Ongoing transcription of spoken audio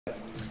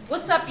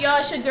What's up, y'all?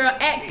 It's your girl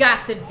at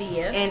Gossip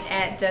Via. And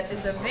at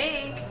Dutchess of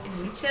Ink. And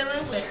we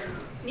chilling with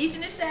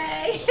Neisha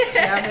Neshae.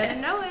 Y'all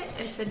better know it.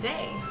 And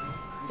today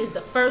is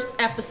the first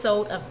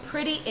episode of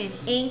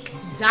PrettyNInk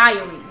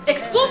Diaries.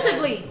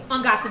 Exclusively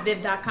on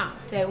GossipViv.com.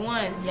 Day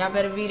one. Y'all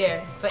better be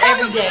there for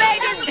every day.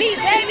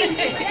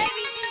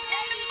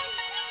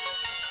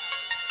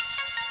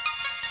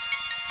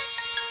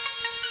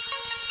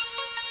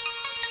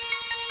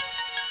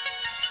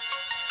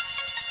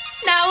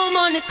 Now I'm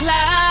on the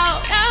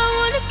cloud,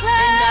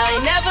 and I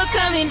ain't never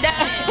coming down.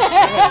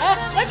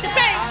 What's the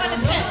page for the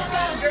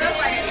Girls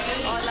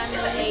like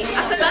an 8.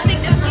 Because I think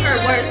this one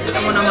hurt worse than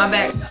the one on my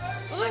back.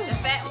 Like the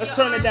fat one. Let's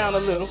turn it down a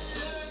little.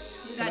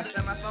 You gotta do it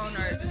on my phone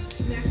or...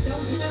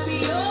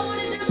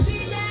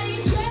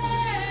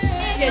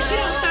 Yeah, she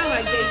don't sound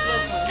like Jay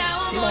Zilka.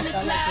 Now I'm on the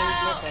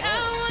cloud,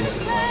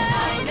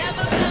 I ain't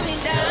never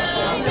coming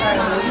down. You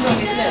gonna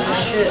be sitting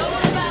like this.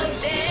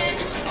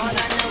 All I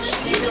know is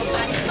ain't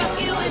nobody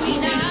fucking with me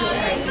now.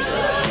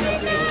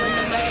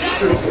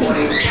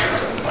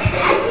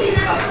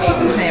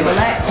 Okay,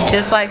 relax.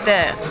 Just like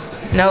that.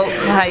 Nope,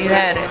 how you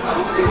had it.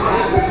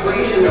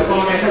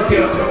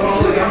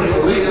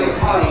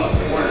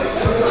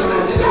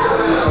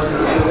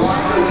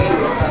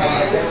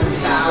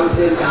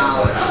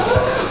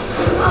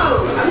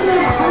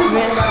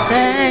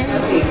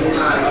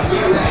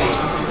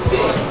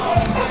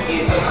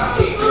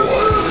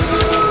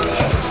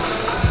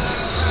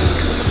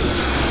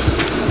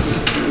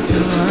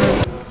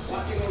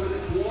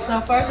 So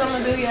first I'm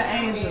gonna do your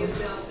angel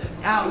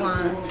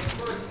outline.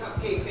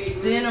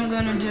 Then I'm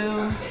gonna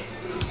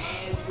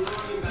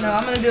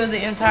do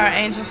the entire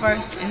angel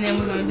first, and then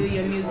we're gonna do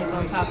your music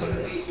on top of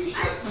it.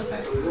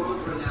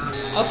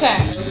 Okay.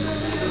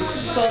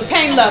 So the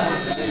pain level,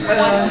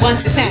 1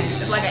 to 10.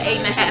 It's like an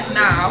 8.5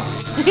 now.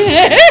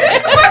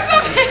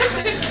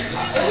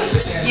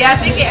 Yeah, I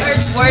think it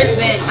hurts worse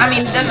than,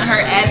 it doesn't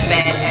hurt as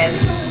bad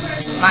as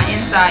my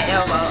inside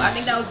elbow. I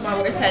think that was my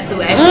worst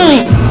tattoo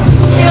actually.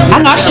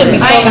 I know I shouldn't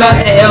be I ain't talking about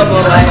that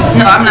elbow life.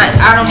 No, I'm not.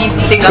 I don't even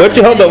think What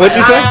you hold up? What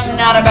you say? I'm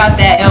not about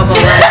that elbow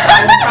life.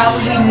 I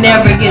will probably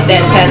never get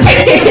that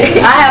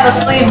tattoo. I have a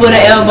sleeve with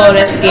an elbow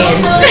that's skin.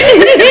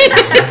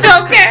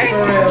 Okay.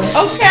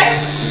 Okay.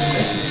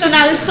 So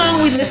now this song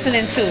we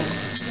listening to.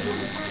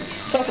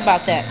 Talk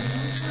about that.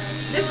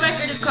 This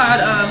record is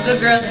called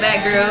Good Girls, Bad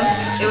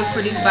Girls. It was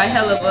produced by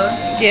Helluva.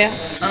 Yeah.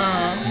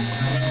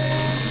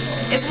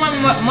 It's one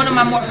of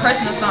my more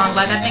personal songs.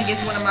 Like, I think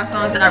it's one of my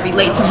songs that I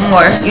relate to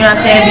more. You know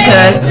what I'm saying?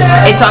 Because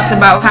it talks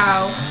about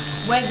how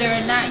whether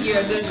or not you're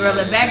a good girl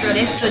or bad girl,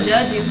 they still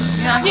judge you.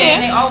 You know what I'm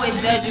saying? They always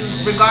judge you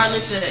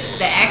regardless of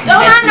the actions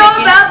that you know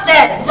about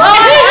that.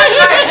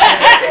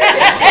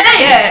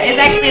 Yeah, it's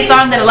actually a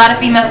song that a lot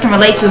of females can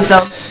relate to. So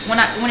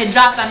when it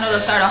drops, I know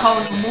it'll start a whole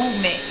new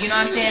movement. You know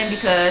what I'm saying?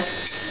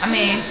 Because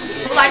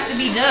who likes to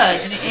be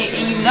judged?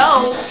 And you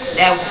know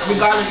that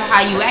regardless of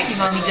how you act, you're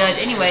going to be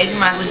judged anyways. You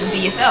might as well just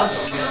be yourself.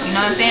 You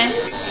know what I'm saying?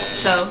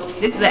 So,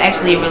 this is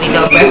actually a really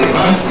dope record.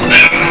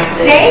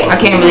 I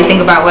can't really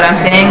think about what I'm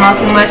saying all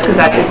too much because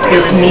I just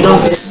feel this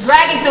needle just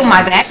dragging through my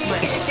back.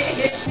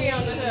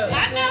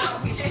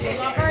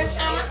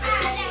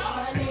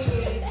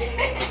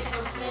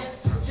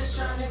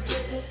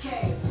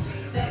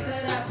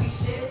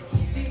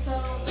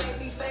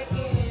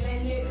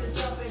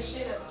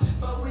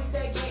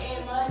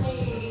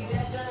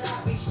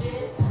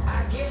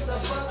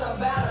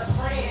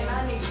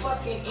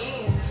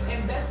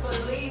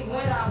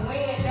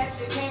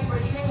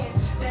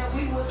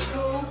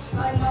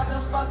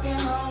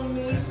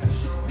 Homies,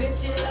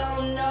 bitch, you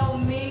don't know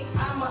me.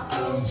 I'm a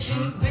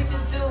OG.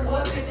 Bitches do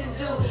what bitches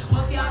do.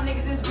 Most of y'all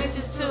niggas is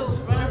bitches too.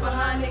 Running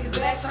behind niggas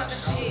back talking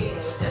shit.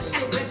 That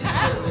shit bitches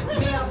do.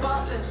 Me, I'm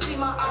bosses. See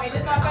my office.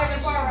 This my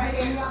favorite part right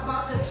here. Me, I'm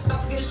bosses.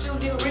 About to get a shoe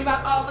deal.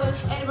 Reebok offers.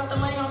 Ain't about the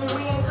money, homie.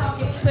 We ain't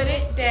talking. Put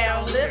it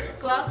down. Lip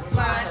gloss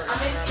line.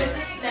 I'm in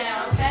business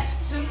now.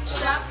 Tattoo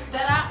shop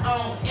that I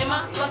own in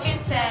my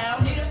fucking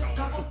town. Need a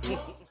couple.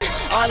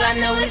 All I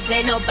know is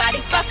ain't nobody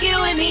fucking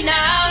with me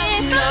now.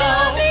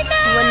 No.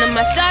 One of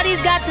my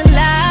shawty's got the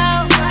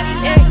loud.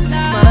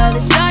 My other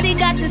shawty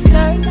got the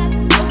surf.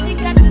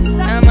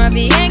 I'ma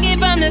be hanging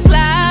from the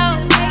cloud.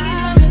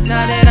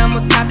 Now that I'm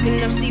a top, you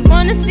know she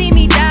wanna see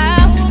me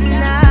down.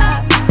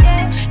 Nah.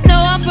 No,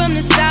 I'm from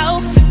the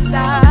south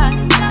side.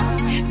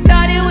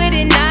 Started with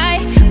a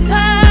night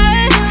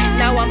part.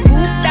 Now I'm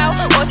pooped out.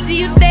 Or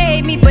she used to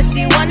hate me, but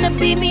she wanna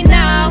beat me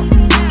now.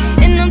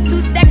 And I'm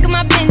too stacked of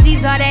my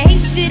Benjis. All that hate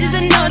shit is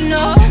a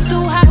no-no.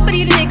 Too hot for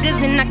these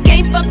niggas and I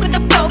can't fuck with the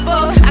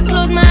popo.